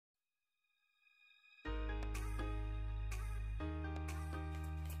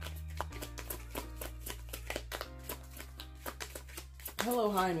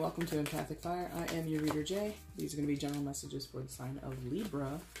Hello, hi, and welcome to EmpathicFire. I am your reader, Jay. These are going to be general messages for the sign of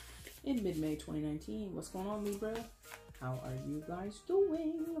Libra in mid-May 2019. What's going on, Libra? How are you guys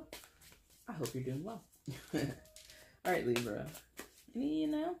doing? I hope you're doing well. All right, Libra. Any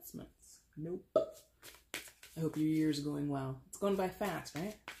announcements? Nope. I hope your year's going well. It's going by fast,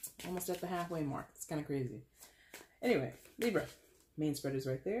 right? Almost at the halfway mark. It's kind of crazy. Anyway, Libra. Main spread is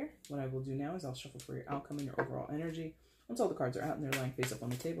right there. What I will do now is I'll shuffle for your outcome and your overall energy. Once all the cards are out and they're lying face up on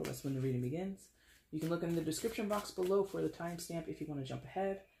the table, that's when the reading begins. You can look in the description box below for the timestamp if you want to jump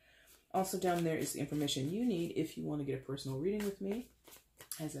ahead. Also down there is the information you need if you want to get a personal reading with me.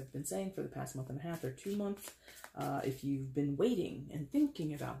 As I've been saying for the past month and a half or 2 months, if you've been waiting and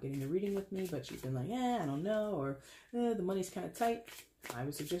thinking about getting a reading with me, but you've been like, I don't know, or the money's kind of tight, I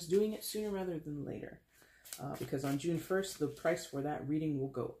would suggest doing it sooner rather than later. Because on June 1st, the price for that reading will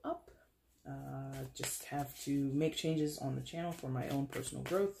go up. Just have to make changes on the channel for my own personal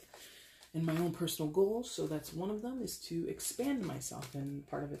growth and my own personal goals. So that's one of them, is to expand myself. And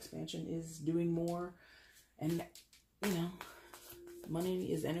part of expansion is doing more. And, you know,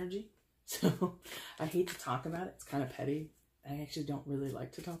 money is energy. So I hate to talk about it. It's kind of petty. I actually don't really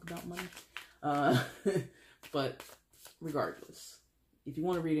like to talk about money. But regardless, if you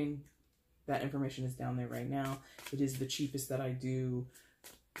want a reading, that information is down there right now. It is the cheapest that I do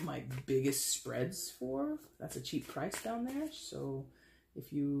my biggest spreads for. That's a cheap price down there. So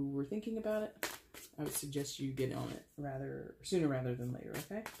if you were thinking about it, I would suggest you get on it sooner rather than later,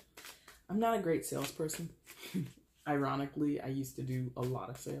 okay? I'm not a great salesperson. Ironically, I used to do a lot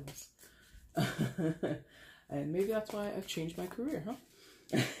of sales. And maybe that's why I've changed my career,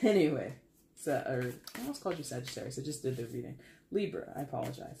 huh? Anyway, I almost called you Sagittarius. I just did the reading. Libra, I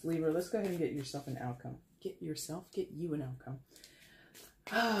apologize. Libra, let's go ahead and get yourself an outcome. Get you an outcome.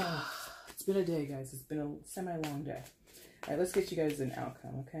 It's been a day, guys. It's been a semi-long day. All right, let's get you guys an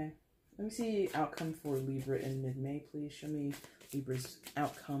outcome, okay? Let me see outcome for Libra in mid-May, please. Show me Libra's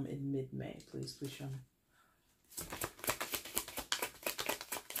outcome in mid-May, please. Please show me.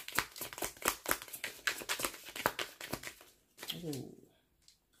 Oh.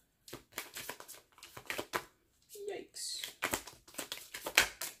 Yikes.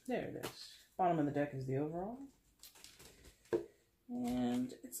 There it is. Bottom of the deck is the overall.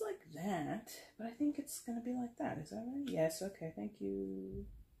 And it's like that, but I think it's going to be like that. Is that right? Yes, okay, thank you.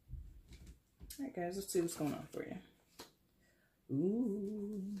 All right, guys, let's see what's going on for you.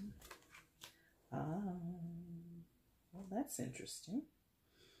 Ooh. Well, that's interesting.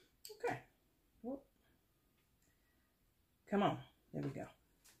 Okay. Well, come on. There we go.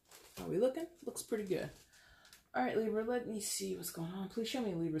 Are we looking? Looks pretty good. All right, Libra, let me see what's going on. Please show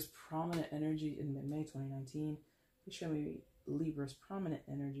me Libra's prominent energy in mid-May 2019. Please show me Libra's prominent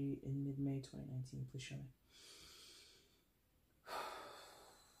energy in mid-May 2019. Please show me.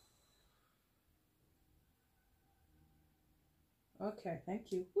 Okay,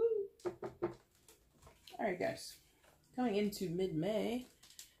 thank you. Woo! All right, guys. Coming into mid-May,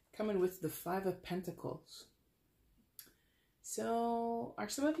 coming with the 5 of Pentacles. So, are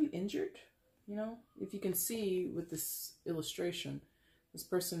some of you injured? You know, if you can see with this illustration, this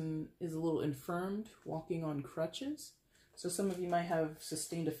person is a little infirmed, walking on crutches. So some of you might have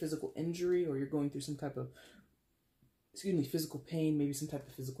sustained a physical injury, or you're going through some type of, physical pain, maybe some type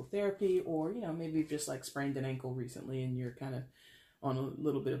of physical therapy, or, you know, maybe you've just like sprained an ankle recently and you're kind of on a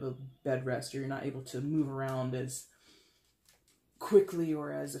little bit of a bed rest, or you're not able to move around as quickly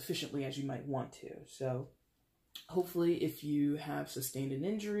or as efficiently as you might want to. So hopefully if you have sustained an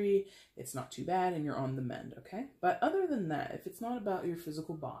injury, it's not too bad and you're on the mend, okay? But other than that, if it's not about your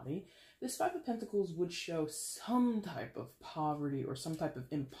physical body, this 5 of Pentacles would show some type of poverty or some type of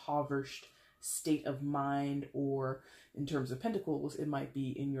impoverished state of mind, or in terms of Pentacles, it might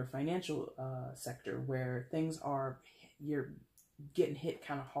be in your financial sector where things are, you're getting hit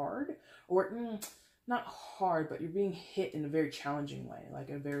kind of hard, or not hard, but you're being hit in a very challenging way, like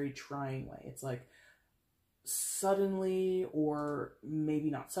a very trying way. It's like suddenly, or maybe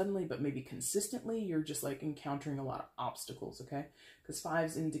not suddenly, but maybe consistently, you're just like encountering a lot of obstacles, okay? Because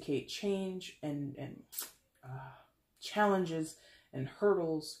 5s indicate change and challenges and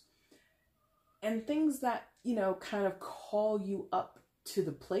hurdles and things that, you know, kind of call you up to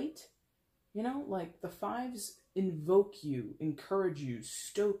the plate. You know, like the 5s invoke you, encourage you,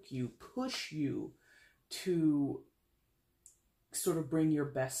 stoke you, push you to sort of bring your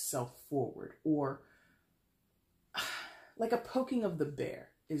best self forward, or like a poking of the bear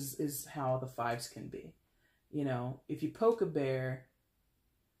is how the 5s can be. You know, if you poke a bear,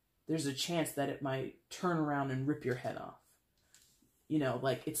 there's a chance that it might turn around and rip your head off. You know,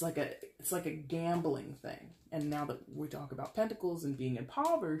 like it's like a gambling thing. And now that we talk about pentacles and being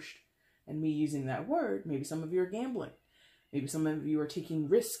impoverished and me using that word, maybe some of you are gambling. Maybe some of you are taking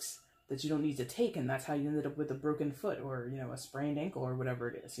risks that you don't need to take, and that's how you ended up with a broken foot or, you know, a sprained ankle or whatever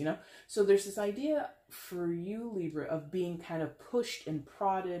it is, you know? So there's this idea for you, Libra, of being kind of pushed and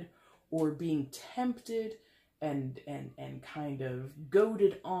prodded or being tempted and kind of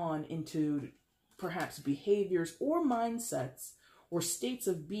goaded on into perhaps behaviors or mindsets or states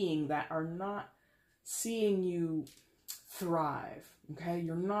of being that are not seeing you thrive, okay?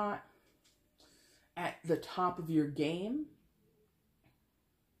 You're not at the top of your game,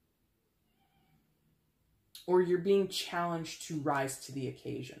 or you're being challenged to rise to the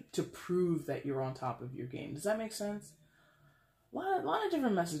occasion, to prove that you're on top of your game. Does that make sense? A lot of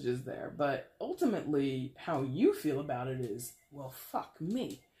different messages there, but ultimately how you feel about it is, well, fuck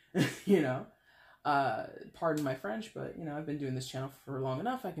me, you know? Pardon my French, but, you know, I've been doing this channel for long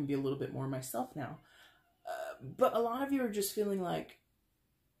enough. I can be a little bit more myself now. But a lot of you are just feeling like,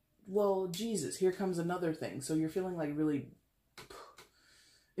 well, Jesus, here comes another thing. So you're feeling like really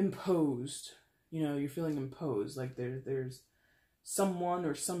imposed. You know, you're feeling imposed. Like there's someone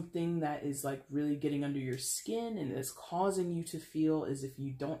or something that is like really getting under your skin and is causing you to feel as if you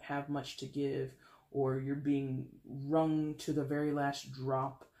don't have much to give, or you're being wrung to the very last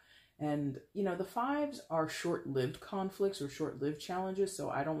drop. And, you know, the fives are short-lived conflicts or short-lived challenges. So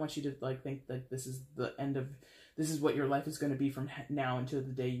I don't want you to like think that this is the end of, this is what your life is going to be from now until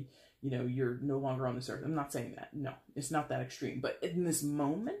the day, you know, you're no longer on this earth. I'm not saying that. No, it's not that extreme. But in this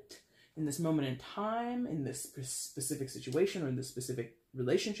moment in time, in this specific situation or in this specific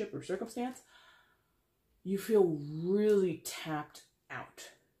relationship or circumstance, you feel really tapped out.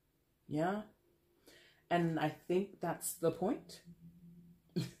 Yeah? And I think that's the point.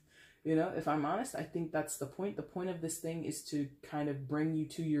 You know, if I'm honest, I think that's the point. The point of this thing is to kind of bring you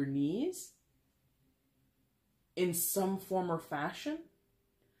to your knees in some form or fashion.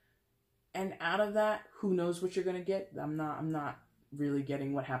 And out of that, who knows what you're going to get? I'm not really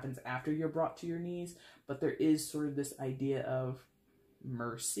getting what happens after you're brought to your knees, but there is sort of this idea of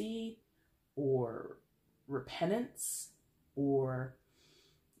mercy or repentance, or,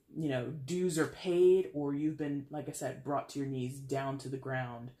 you know, dues are paid, or you've been, like I said, brought to your knees, down to the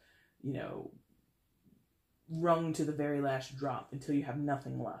ground, you know, wrung to the very last drop until you have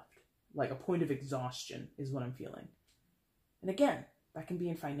nothing left. Like a point of exhaustion is what I'm feeling. And again, that can be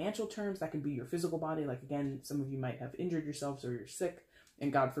in financial terms, that can be your physical body. Like, again, some of you might have injured yourselves or you're sick,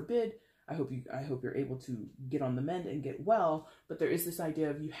 and God forbid, I hope you're able to get on the mend and get well. But there is this idea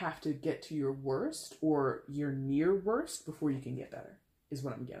of you have to get to your worst or your near worst before you can get better, is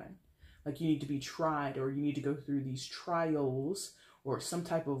what I'm getting. Like, you need to be tried, or you need to go through these trials, or some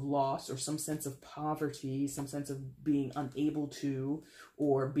type of loss, or some sense of poverty, some sense of being unable to,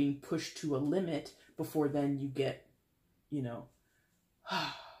 or being pushed to a limit before then you get, you know,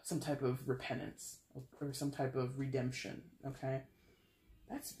 some type of repentance or some type of redemption. Okay,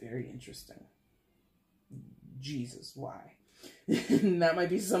 that's very interesting. Jesus, why? That might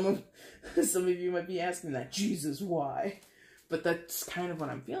be some of you might be asking that, Jesus, why? But that's kind of what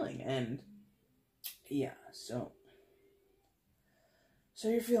I'm feeling. And yeah, so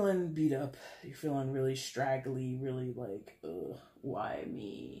you're feeling beat up, you're feeling really straggly, really like, ugh, why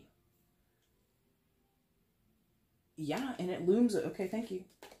me? Yeah, and it looms. Okay, thank you.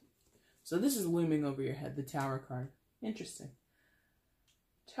 So this is looming over your head, the Tower card. Interesting.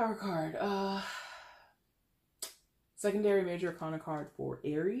 Tower card. Secondary major arcana card for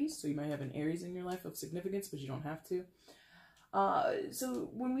Aries. So you might have an Aries in your life of significance, but you don't have to.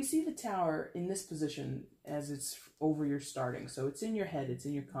 So when we see the Tower in this position, as it's over your starting, so it's in your head, it's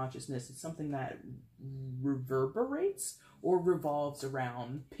in your consciousness, it's something that reverberates or revolves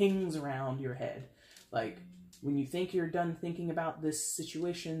around, pings around your head. Like, when you think you're done thinking about this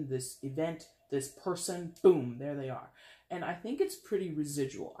situation, this event, this person, boom, there they are. And I think it's pretty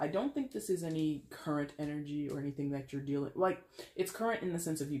residual. I don't think this is any current energy or anything that you're dealing, like, it's current in the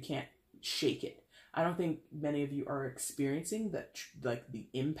sense of you can't shake it. I don't think many of you are experiencing that, like, the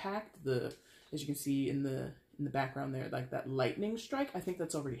impact, as you can see in the background there, like that lightning strike. I think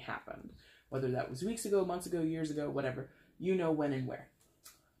that's already happened. Whether that was weeks ago, months ago, years ago, whatever, you know when and where.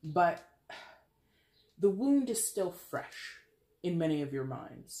 But the wound is still fresh in many of your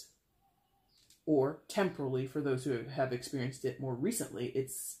minds. Or temporally, for those who have experienced it more recently,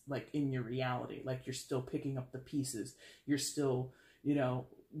 it's like in your reality. Like, you're still picking up the pieces. You're still, you know,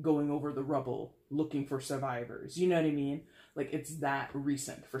 going over the rubble, looking for survivors. You know what I mean? Like, it's that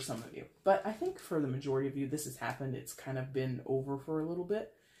recent for some of you. But I think for the majority of you, this has happened. It's kind of been over for a little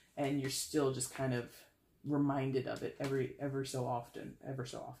bit. And you're still just kind of reminded of it ever so often,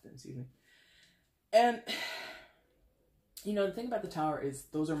 excuse me. And, you know, the thing about the Tower is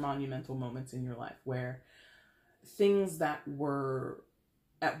those are monumental moments in your life where things that were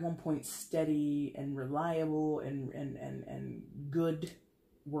at one point steady and reliable and good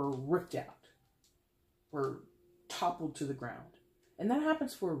were ripped out, were toppled to the ground. And that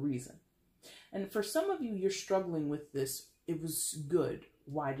happens for a reason. And for some of you, you're struggling with this. It was good.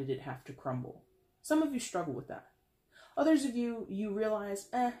 Why did it have to crumble? Some of you struggle with that. Others of you, you realize,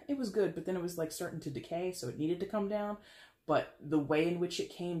 it was good, but then it was like starting to decay, so it needed to come down. But the way in which it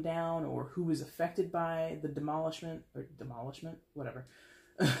came down, or who was affected by the demolishment, whatever,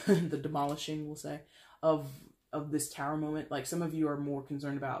 the demolishing, we'll say, of this Tower moment. Like, some of you are more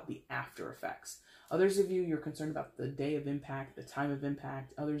concerned about the after effects. Others of you, you're concerned about the day of impact, the time of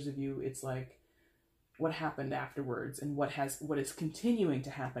impact. Others of you, it's like what happened afterwards, and what is continuing to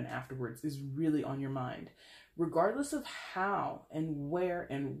happen afterwards is really on your mind. Regardless of how and where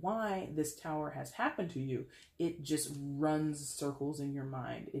and why this Tower has happened to you, it just runs circles in your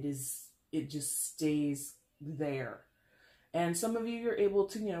mind. It just stays there. And some of you, you're able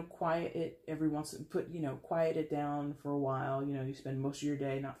to, you know, quiet it every once and quiet it down for a while. You know, you spend most of your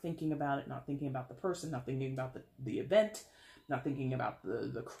day not thinking about it, not thinking about the person, not thinking about the event, not thinking about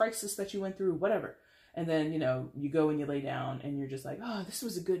the crisis that you went through, whatever. And then, you know, you go and you lay down and you're just like, oh, this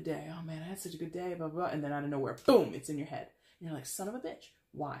was a good day. Oh man, I had such a good day, blah, blah, blah. And then out of nowhere, boom, it's in your head. And you're like, son of a bitch.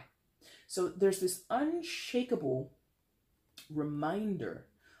 Why? So there's this unshakable reminder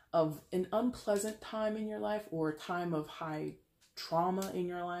of an unpleasant time in your life, or a time of high trauma in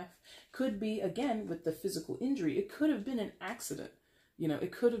your life. Could be, again, with the physical injury, it could have been an accident. You know,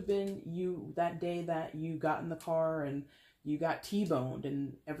 it could have been you that day that you got in the car and you got T-boned,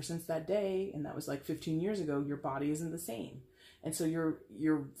 and ever since that day, and that was like 15 years ago, your body isn't the same. And so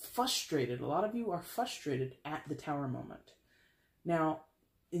you're frustrated. A lot of you are frustrated at the Tower moment. Now,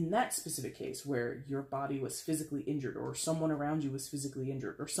 in that specific case where your body was physically injured, or someone around you was physically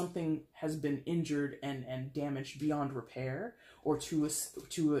injured, or something has been injured and damaged beyond repair, or to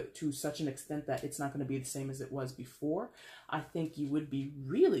such an extent that it's not going to be the same as it was before, I think you would be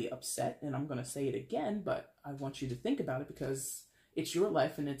really upset. And I'm going to say it again, but I want you to think about it, because it's your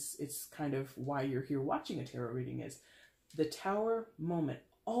life, and it's kind of why you're here watching a tarot reading. Is the Tower moment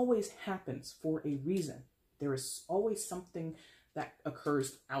always happens for a reason. There is always something that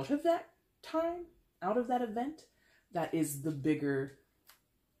occurs out of that time, out of that event, that is the bigger,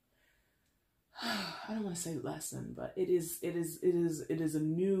 I don't want to say lesson, but it is a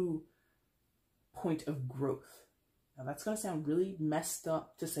new point of growth. Now that's going to sound really messed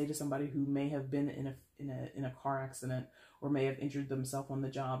up to say to somebody who may have been in a car accident, or may have injured themselves on the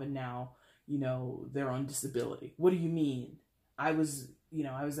job, and now, you know, they're on disability. What do you mean? I was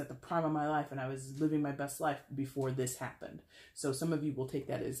at the prime of my life, and I was living my best life before this happened. So some of you will take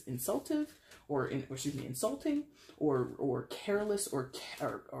that as insulting, or careless, or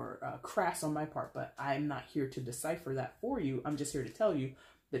crass on my part. But I'm not here to decipher that for you. I'm just here to tell you,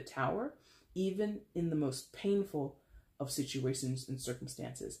 the Tower, even in the most painful of situations and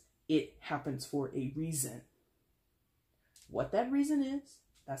circumstances, it happens for a reason. What that reason is,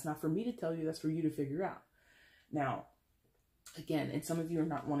 that's not for me to tell you. That's for you to figure out. Now, again, and some of you are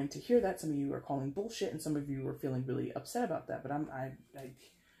not wanting to hear that. Some of you are calling bullshit, and some of you are feeling really upset about that. But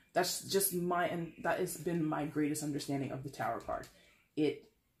that's just that has been my greatest understanding of the Tower card. It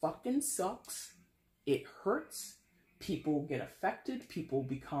fucking sucks. It hurts. People get affected. People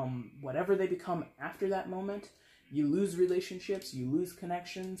become whatever they become after that moment. You lose relationships. You lose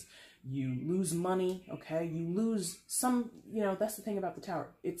connections. You lose money. Okay, you lose some. You know, that's the thing about the Tower.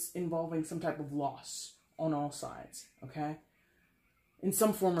 It's involving some type of loss on all sides. Okay. In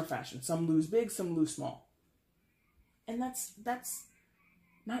some form or fashion. Some lose big, some lose small. And that's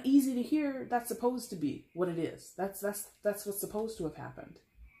not easy to hear. That's supposed to be what it is. That's what's supposed to have happened.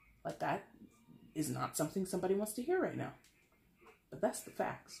 Like, that is not something somebody wants to hear right now. But that's the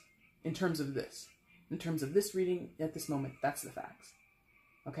facts. In terms of this. In terms of this reading at this moment, that's the facts.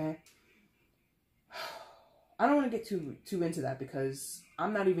 Okay? I don't want to get too into that, because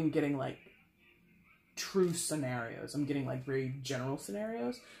I'm not even getting like true scenarios. I'm getting like very general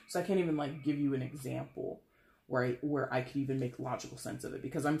scenarios, so I can't even like give you an example where I could even make logical sense of it,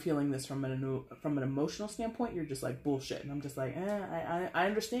 because I'm feeling this from an emotional standpoint. You're just like bullshit, and I'm just like, I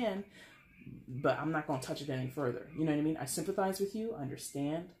understand, but I'm not going to touch it any further. You know what I mean? I sympathize with you. I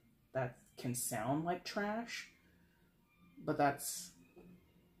understand that can sound like trash, but that's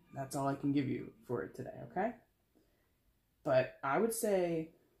all I can give you for it today. Okay? But I would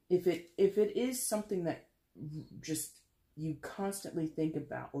say, if it is something that just you constantly think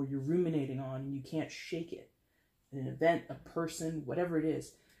about, or you're ruminating on, and you can't shake it. An event, a person, whatever it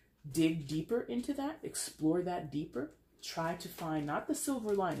is. Dig deeper into that, explore that deeper. Try to find not the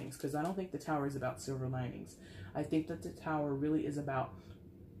silver linings, because I don't think the Tower is about silver linings. I think that the Tower really is about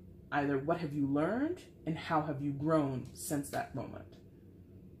either what have you learned and how have you grown since that moment.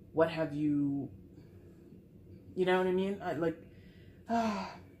 What have you, you know what I mean?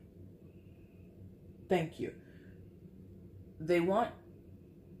 Thank you. They want,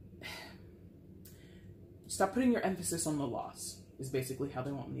 stop putting your emphasis on the loss, is basically how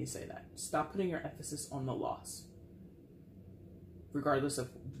they want me to say that. Stop putting your emphasis on the loss. Regardless of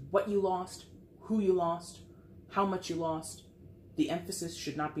what you lost, who you lost, how much you lost, the emphasis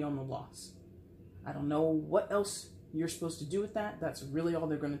should not be on the loss. I don't know what else you're supposed to do with that. That's really all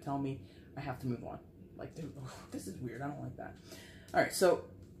they're going to tell me. I have to move on. Like, this is weird. I don't like that. All right, so,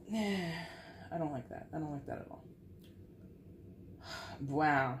 I don't like that. I don't like that at all.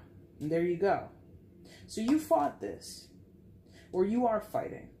 Wow. And there you go. So you fought this. Or you are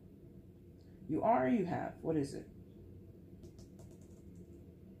fighting. You are or you have. What is it?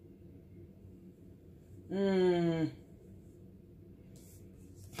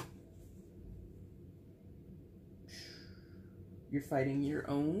 You're fighting your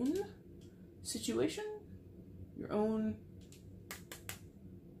own situation? Your own...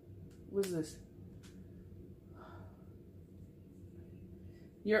 What is this?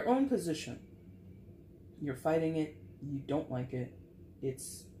 Your own position. You're fighting it. You don't like it.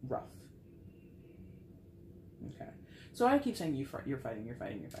 It's rough. Okay. So I keep saying you're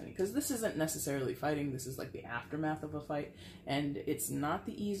fighting, because this isn't necessarily fighting. This is like the aftermath of a fight, and it's not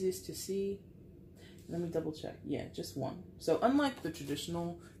the easiest to see. Let me double check. Yeah, just one. So unlike the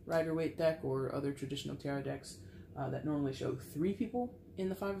traditional Rider-Waite deck or other traditional tarot decks that normally show 3 people in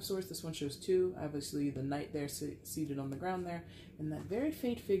the Five of Swords, this one shows 2. Obviously, the knight there seated on the ground there, and that very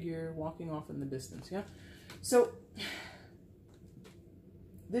faint figure walking off in the distance. Yeah. So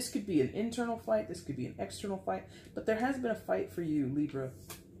this could be an internal fight, this could be an external fight, but there has been a fight for you, Libra,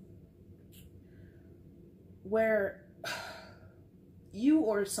 where you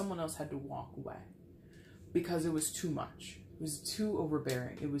or someone else had to walk away because it was too much. It was too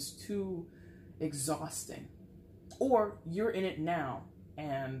overbearing. It was too exhausting. Or you're in it now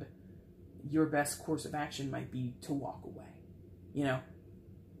and your best course of action might be to walk away, you know?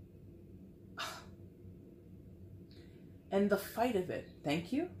 And the fight of it,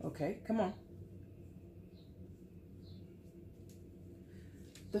 thank you, okay, come on.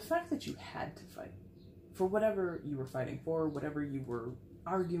 The fact that you had to fight for whatever you were fighting for, whatever you were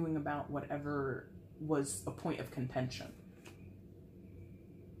arguing about, whatever was a point of contention.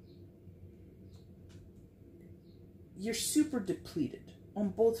 You're super depleted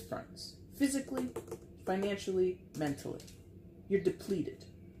on both fronts, physically, financially, mentally. You're depleted.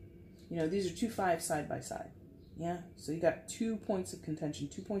 You know, these are 2 5s side by side. Yeah, so you got 2 points of contention,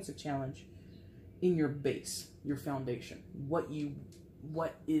 2 points of challenge in your base, your foundation. What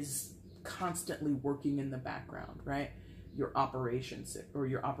is constantly working in the background, right? Your operations or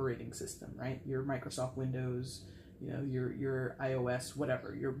your operating system, right? Your Microsoft Windows, you know, your iOS,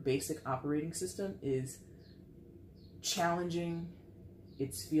 whatever. Your basic operating system is challenging.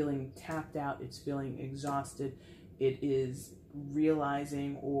 It's feeling tapped out. It's feeling exhausted. It is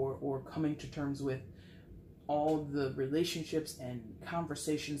realizing or coming to terms with all the relationships and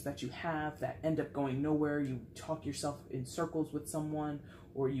conversations that you have that end up going nowhere. You talk yourself in circles with someone,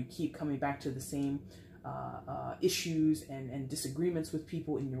 or you keep coming back to the same issues and disagreements with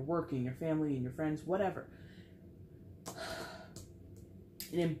people in your work, in your family, in your friends, whatever.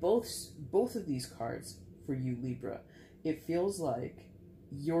 And in both of these cards for you, Libra, it feels like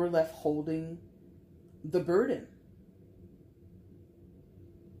you're left holding the burden.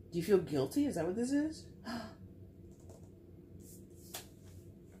 Do you feel guilty? Is that what this is?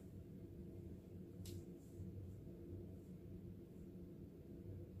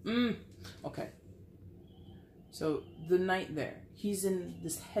 Okay. So the knight there, he's in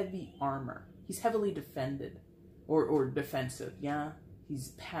this heavy armor. He's heavily defended or defensive, yeah? He's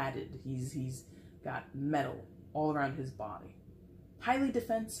padded. He's got metal all around his body. Highly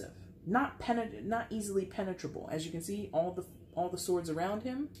defensive. Not easily penetrable. As you can see, all the swords around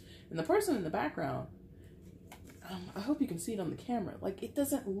him. And the person in the background, I hope you can see it on the camera. Like, it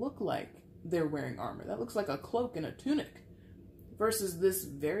doesn't look like they're wearing armor. That looks like a cloak and a tunic. Versus this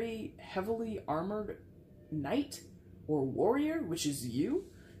very heavily armored knight or warrior, which is you.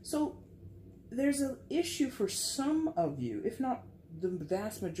 So there's an issue for some of you, if not the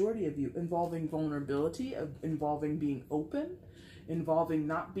vast majority of you, involving vulnerability, involving being open, involving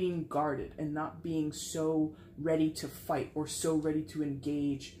not being guarded and not being so ready to fight or so ready to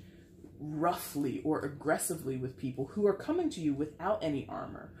engage roughly or aggressively with people who are coming to you without any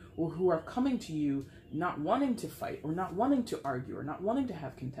armor, or who are coming to you not wanting to fight or not wanting to argue or not wanting to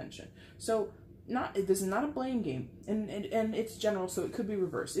have contention. So this is not a blame game, and it's general, so it could be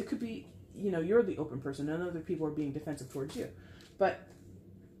reversed. It could be, you know, you're the open person and other people are being defensive towards you. But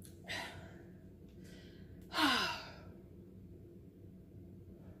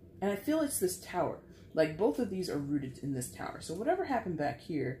and I feel it's this tower. Like, both of these are rooted in this tower. So whatever happened back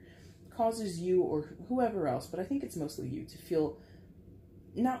here causes you or whoever else, but I think it's mostly you, to feel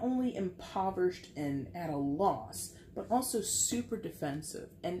not only impoverished and at a loss, but also super defensive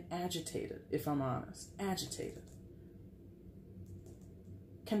and agitated, if I'm honest. Agitated.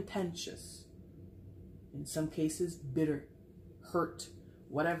 Contentious. In some cases, bitter, hurt,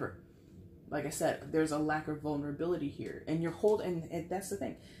 whatever. Like I said, there's a lack of vulnerability here. And you're holding, and that's the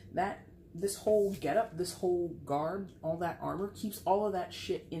thing, that this whole getup, this whole garb, all that armor keeps all of that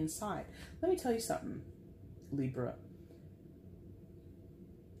shit inside. Let me tell you something, Libra.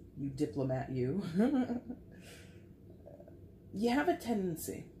 You diplomat, you. You have a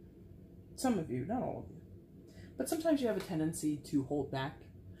tendency, some of you, not all of you, but sometimes you have a tendency to hold back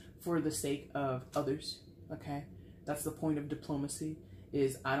for the sake of others, okay? That's the point of diplomacy,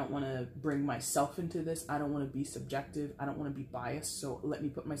 is I don't want to bring myself into this. I don't want to be subjective. I don't want to be biased. So let me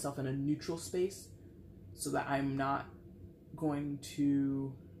put myself in a neutral space so that I'm not going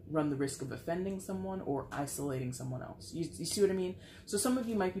to run the risk of offending someone or isolating someone else. You see what I mean? So some of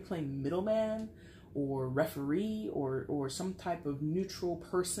you might be playing middleman or referee or some type of neutral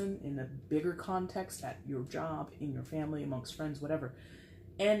person in a bigger context at your job, in your family, amongst friends, whatever.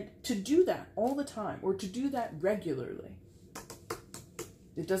 And to do that all the time, or to do that regularly,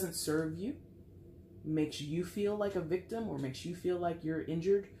 it doesn't serve you, makes you feel like a victim, or makes you feel like you're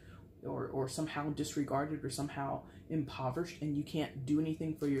injured or somehow disregarded or somehow impoverished, and you can't do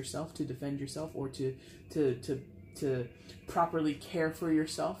anything for yourself to defend yourself or to properly care for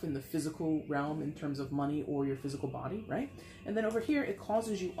yourself in the physical realm in terms of money or your physical body, right? And then over here, it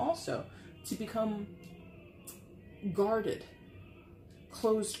causes you also to become guarded,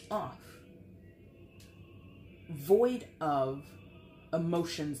 closed off, void of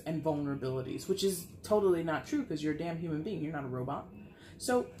emotions and vulnerabilities, which is totally not true because you're a damn human being. You're not a robot.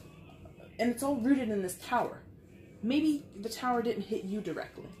 So, and it's all rooted in this tower. Maybe the tower didn't hit you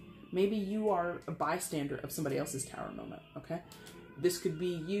directly. Maybe you are a bystander of somebody else's tower moment, okay? This could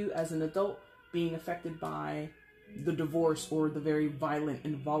be you as an adult being affected by the divorce or the very violent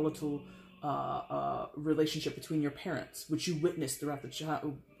and volatile relationship between your parents, which you witnessed throughout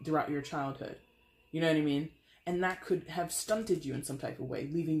your childhood. You know what I mean? And that could have stunted you in some type of way,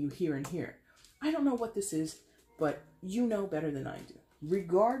 leaving you here and here. I don't know what this is, but you know better than I do.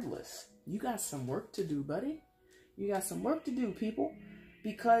 Regardless, you got some work to do, buddy. You got some work to do, people,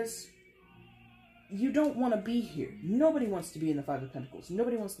 because you don't want to be here. Nobody wants to be in the Five of Pentacles.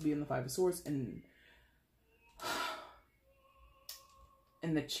 Nobody wants to be in the Five of Swords. And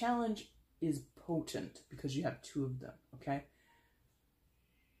the challenge is potent because you have two of them, okay?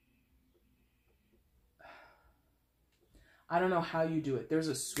 I don't know how you do it. There's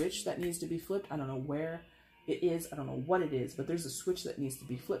a switch that needs to be flipped. I don't know where it is. I don't know what it is, but there's a switch that needs to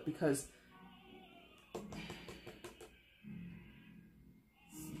be flipped because,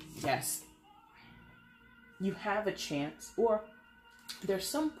 yes, you have a chance, or there's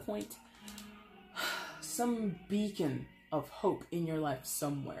some point, some beacon of hope in your life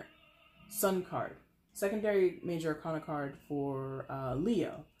somewhere. Sun card. Secondary major arcana card for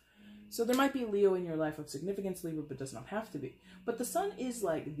Leo. So there might be a Leo in your life of significance, Libra, but does not have to be. But the sun is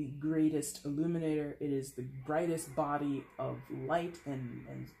like the greatest illuminator. It is the brightest body of light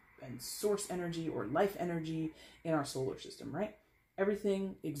and source energy or life energy in our solar system, right?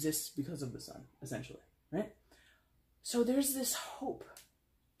 Everything exists because of the sun, essentially, right? So there's this hope.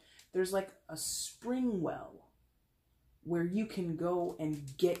 There's like a spring well where you can go and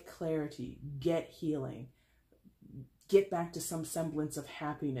get clarity, get healing, get back to some semblance of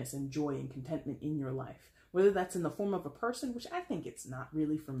happiness and joy and contentment in your life. Whether that's in the form of a person, which I think it's not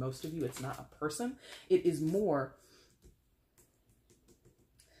really for most of you. It's not a person. It is more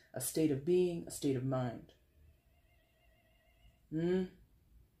a state of being, a state of mind. A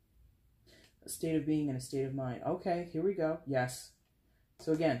state of being and a state of mind. Okay, here we go. Yes.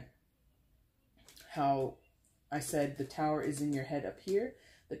 So again, how I said the tower is in your head up here.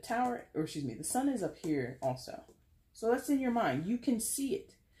 The tower, or excuse me, the sun is up here also. So that's in your mind. You can see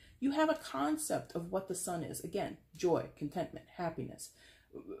it. You have a concept of what the sun is. Again, joy, contentment, happiness,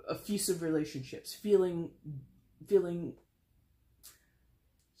 effusive relationships, feeling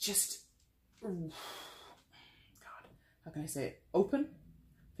just, God, how can I say it? Open,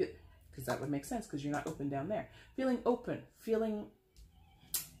 because that would make sense, because you're not open down there. Feeling open, feeling,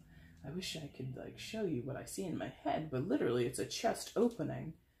 I wish I could like show you what I see in my head, but literally it's a chest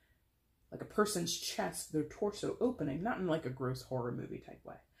opening, like a person's chest, their torso opening, not in like a gross horror movie type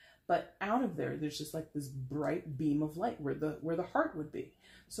way, but out of there, there's just like this bright beam of light where the heart would be.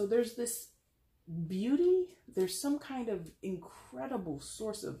 So there's this beauty, there's some kind of incredible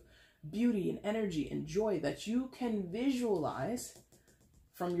source of beauty and energy and joy that you can visualize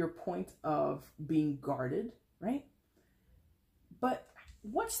from your point of being guarded, right? But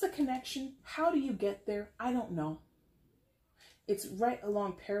what's the connection? How do you get there? I don't know. It's right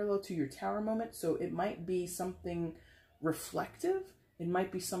along parallel to your tower moment, so it might be something reflective. It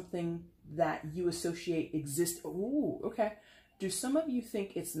might be something that you associate exist. Ooh, okay. Do some of you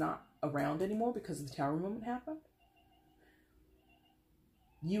think it's not around anymore because the tower moment happened?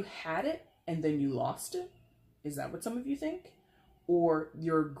 You had it and then you lost it? Is that what some of you think? Or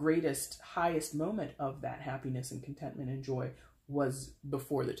your greatest, highest moment of that happiness and contentment and joy was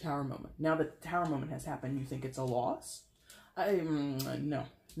before the tower moment. Now that the tower moment has happened, you think it's a loss? No.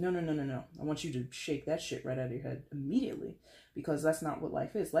 I want you to shake that shit right out of your head immediately, because that's not what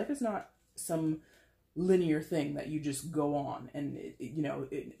life is. Life is not some linear thing that you just go on and,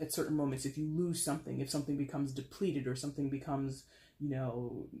 at certain moments, if you lose something, if something becomes depleted or something becomes,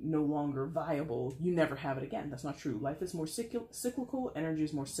 no longer viable, you never have it again. That's not true. Life is more cyclical. Energy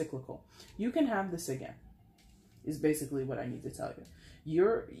is more cyclical. You can have this again, is basically what I need to tell you.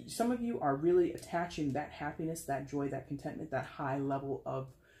 Some of you are really attaching that happiness, that joy, that contentment, that high level of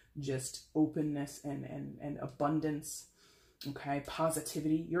just openness and abundance, okay,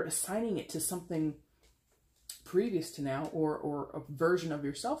 positivity. You're assigning it to something previous to now, or a version of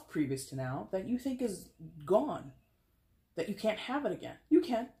yourself previous to now that you think is gone, that you can't have it again. You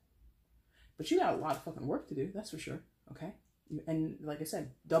can, but you got a lot of fucking work to do, that's for sure, okay? And like I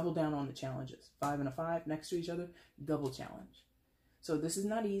said, double down on the challenges. 5 and a 5 next to each other, double challenge. So this is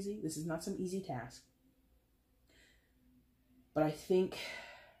not easy. This is not some easy task. But I think,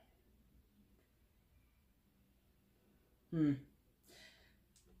 the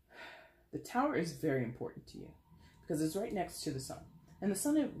tower is very important to you because it's right next to the sun. And the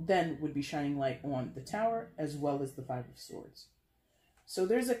sun then would be shining light on the tower as well as the 5 of Swords. So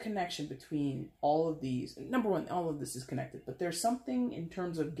there's a connection between all of these. Number one, all of this is connected, but there's something in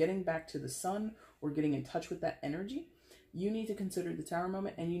terms of getting back to the sun or getting in touch with that energy. You need to consider the tower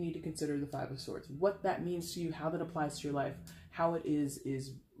moment, and you need to consider the 5 of Swords. What that means to you, how that applies to your life, how it is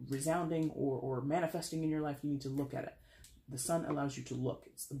resounding or manifesting in your life. You need to look at it. The sun allows you to look.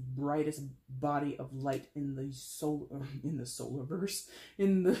 It's the brightest body of light in the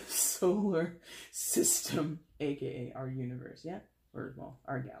solar system, aka our universe, yeah? Or, well,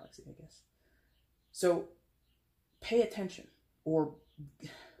 our galaxy, I guess. So pay attention, or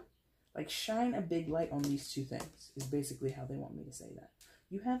like shine a big light on these two things, is basically how they want me to say that.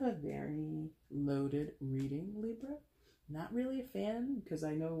 You have a very loaded reading, Libra. Not really a fan, because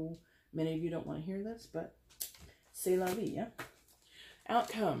I know many of you don't want to hear this, but c'est la vie, yeah?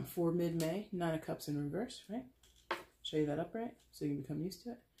 Outcome for mid-May, 9 of Cups in reverse, right? Show you that upright so you can become used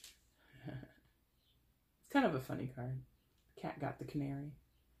to it. It's kind of a funny card. The cat got the canary.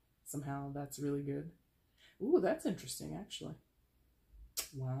 Somehow that's really good. Ooh, that's interesting, actually.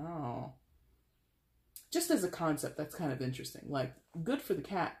 Wow. Just as a concept, that's kind of interesting. Like, good for the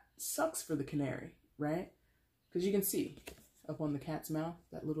cat, sucks for the canary, right? Because you can see up on the cat's mouth,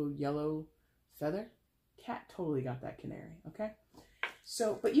 that little yellow feather. Cat totally got that canary, okay?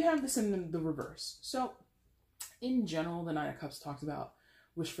 So, but you have this in the reverse. So, in general, the 9 of Cups talks about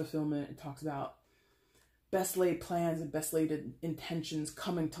wish fulfillment. It talks about best laid plans and best laid intentions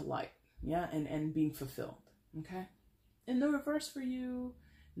coming to light, yeah? And being fulfilled, okay? In the reverse for you,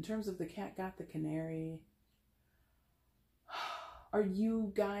 in terms of the cat got the canary, are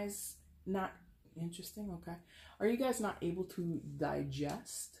you guys not interesting? Okay. Are you guys not able to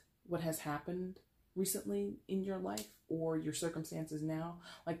digest what has happened recently in your life or your circumstances now?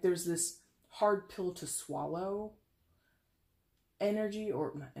 Like there's this hard pill to swallow energy,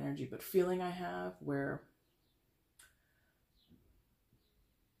 or not energy, but feeling I have where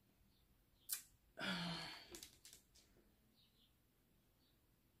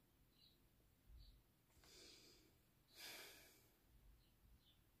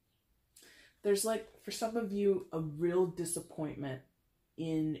there's like, for some of you, a real disappointment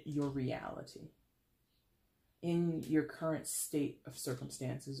in your reality, in your current state of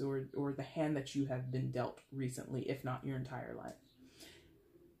circumstances, or the hand that you have been dealt recently, if not your entire life.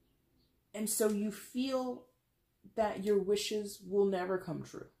 And so you feel that your wishes will never come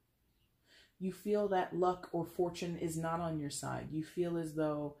true. You feel that luck or fortune is not on your side. You feel as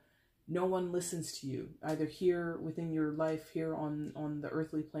though no one listens to you, either here within your life, here on the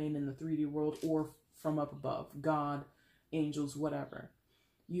earthly plane in the 3D world, or from up above, God, angels, whatever.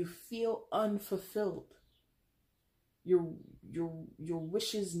 You feel unfulfilled. Your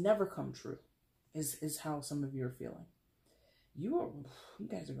wishes never come true, is how some of you are feeling. You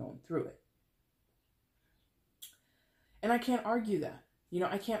guys are going through it. And I can't argue that. You know,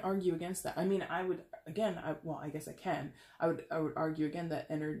 I can't argue against that. I mean, I would, again, I guess I can. I would argue again that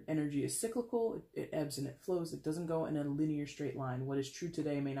energy is cyclical. It ebbs and it flows. It doesn't go in a linear straight line. What is true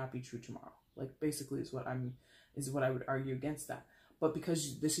today may not be true tomorrow. Like, basically is what I would argue against that. But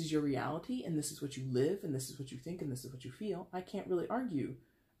because this is your reality and this is what you live and this is what you think and this is what you feel, I can't really argue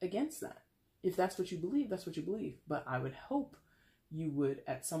against that. If that's what you believe, that's what you believe. But I would hope you would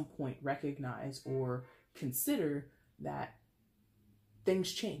at some point recognize or consider that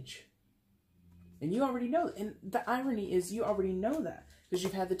things change. And you already know. And the irony is you already know that because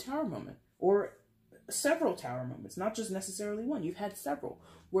you've had the tower moment or several tower moments, not just necessarily one. You've had several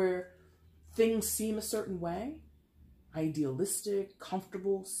where things seem a certain way, idealistic,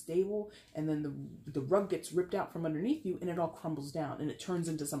 comfortable, stable, and then the rug gets ripped out from underneath you and it all crumbles down and it turns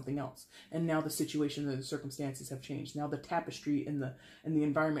into something else. And now the situation and the circumstances have changed. Now the tapestry and the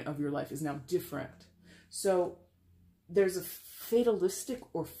environment of your life is now different. So there's a fatalistic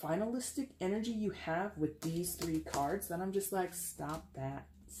or finalistic energy you have with these three cards that I'm just like, stop that,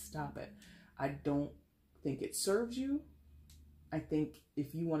 stop it. I don't think it serves you. I think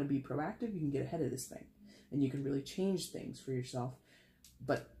if you want to be proactive, you can get ahead of this thing and you can really change things for yourself.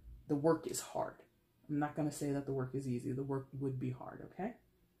 But the work is hard. I'm not going to say that the work is easy. The work would be hard, okay?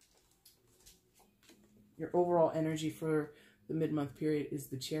 Your overall energy for the mid-month period is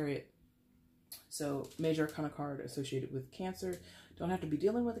the Chariot. So major arcana card associated with Cancer. Don't have to be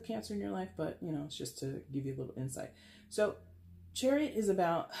dealing with a Cancer in your life, but you know, it's just to give you a little insight. So Chariot is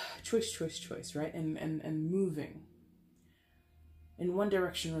about choice, right? And moving in one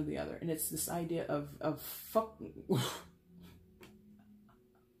direction or the other. And it's this idea of fuck.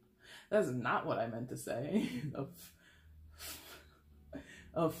 That's not what I meant to say.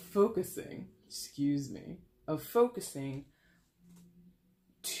 of focusing, excuse me, of focusing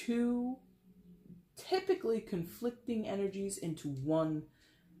two typically conflicting energies onto one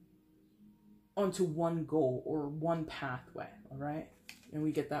goal or one pathway, all right? And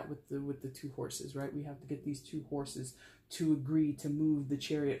we get that with the two horses, right? We have to get these two horses to agree to move the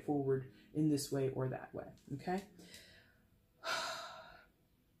chariot forward in this way or that way, okay?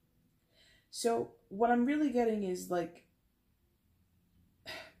 So what I'm really getting is like,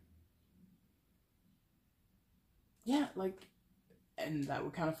 yeah, like, and that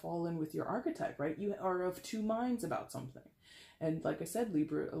would kind of fall in with your archetype, right? You are of two minds about something. And like I said,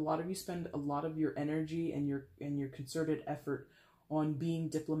 Libra, a lot of you spend a lot of your energy and your concerted effort on being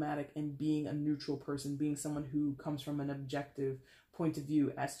diplomatic and being a neutral person, being someone who comes from an objective point of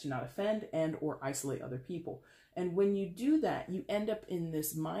view as to not offend and or isolate other people. And when you do that, you end up in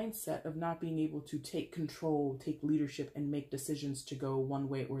this mindset of not being able to take control, take leadership, and make decisions to go one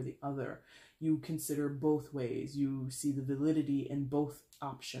way or the other. You consider both ways. You see the validity in both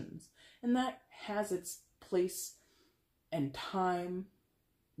options. And that has its place and time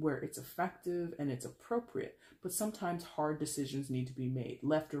where it's effective and it's appropriate. But sometimes hard decisions need to be made.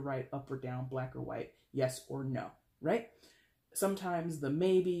 Left or right, up or down, black or white, yes or no, right? Sometimes the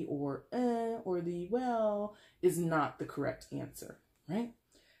maybe or the well is not the correct answer, right?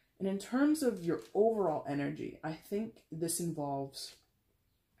 And in terms of your overall energy, I think this involves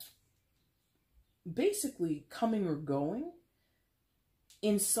basically coming or going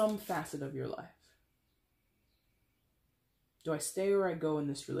in some facet of your life. Do I stay or I go in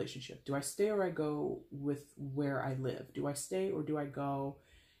this relationship? Do I stay or I go with where I live? Do I stay or do I go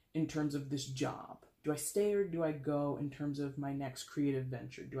in terms of this job? Do I stay or do I go in terms of my next creative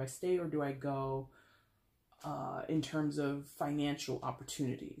venture? Do I stay or do I go in terms of financial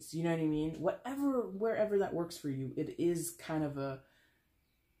opportunities? You know what I mean? Wherever that works for you, it is kind of a,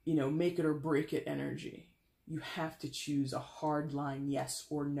 you know, make it or break it energy. You have to choose a hard line, yes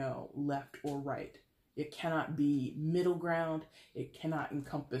or no, left or right. It cannot be middle ground. It cannot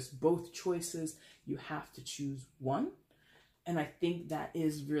encompass both choices. You have to choose one. And I think that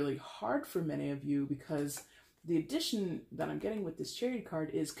is really hard for many of you because the addition that I'm getting with this Chariot card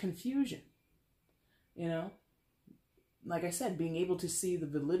is confusion. You know, like I said, being able to see the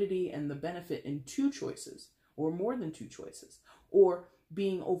validity and the benefit in two choices or more than two choices, or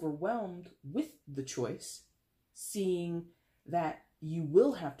being overwhelmed with the choice, seeing that you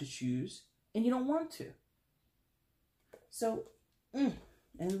will have to choose and you don't want to. So,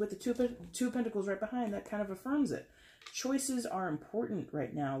 and with the two of Pentacles right behind, that kind of affirms it. Choices are important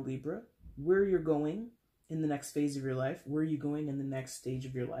right now, Libra. Where you're going in the next phase of your life, where you're going in the next stage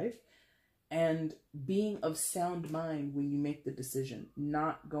of your life, and being of sound mind when you make the decision,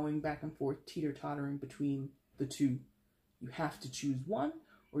 not going back and forth, teeter-tottering between the two. You have to choose one,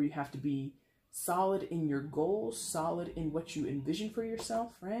 or you have to be solid in your goals, solid in what you envision for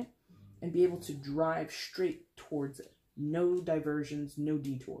yourself, right? And be able to drive straight towards it. No diversions, no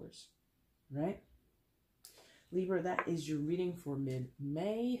detours, right? Libra, that is your reading for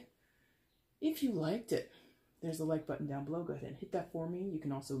mid-May. If you liked it, there's a like button down below. Go ahead and hit that for me. You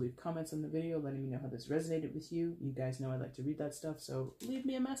can also leave comments on the video letting me know how this resonated with you. You guys know I like to read that stuff, so leave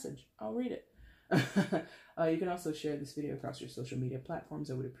me a message. I'll read it. You can also share this video across your social media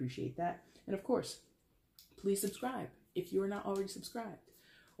platforms. I would appreciate that. And of course, please subscribe if you are not already subscribed.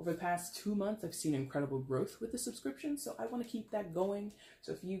 Over the past 2 months, I've seen incredible growth with the subscription, so I want to keep that going.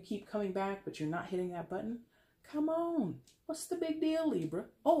 So if you keep coming back, but you're not hitting that button, come on. What's the big deal, Libra?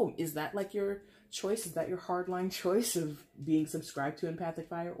 Oh, is that like your choice? Is that your hardline choice of being subscribed to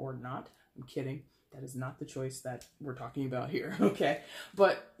EmpathicFire or not? I'm kidding. That is not the choice that we're talking about here, okay?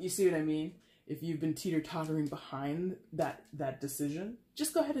 But you see what I mean? If you've been teeter-tottering behind that decision,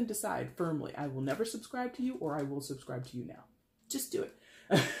 just go ahead and decide firmly. I will never subscribe to you, or I will subscribe to you now. Just do it.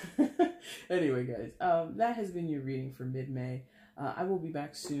 Anyway, guys, that has been your reading for mid-May. I will be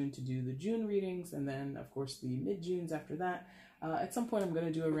back soon to do the June readings, and then, of course, the mid-Junes after that. At some point, I'm going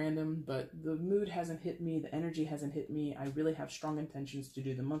to do a random, but the mood hasn't hit me. The energy hasn't hit me. I really have strong intentions to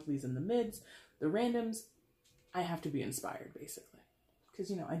do the monthlies and the mids. The randoms, I have to be inspired, basically. Because,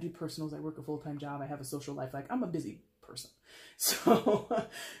 you know, I do personals. I work a full-time job. I have a social life. Like, I'm a busy person. So,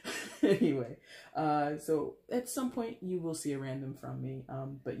 anyway, so at some point, you will see a random from me.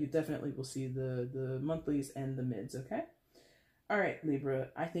 But you definitely will see the monthlies and the mids, okay? All right, Libra,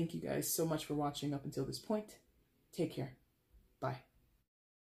 I thank you guys so much for watching up until this point. Take care. Bye.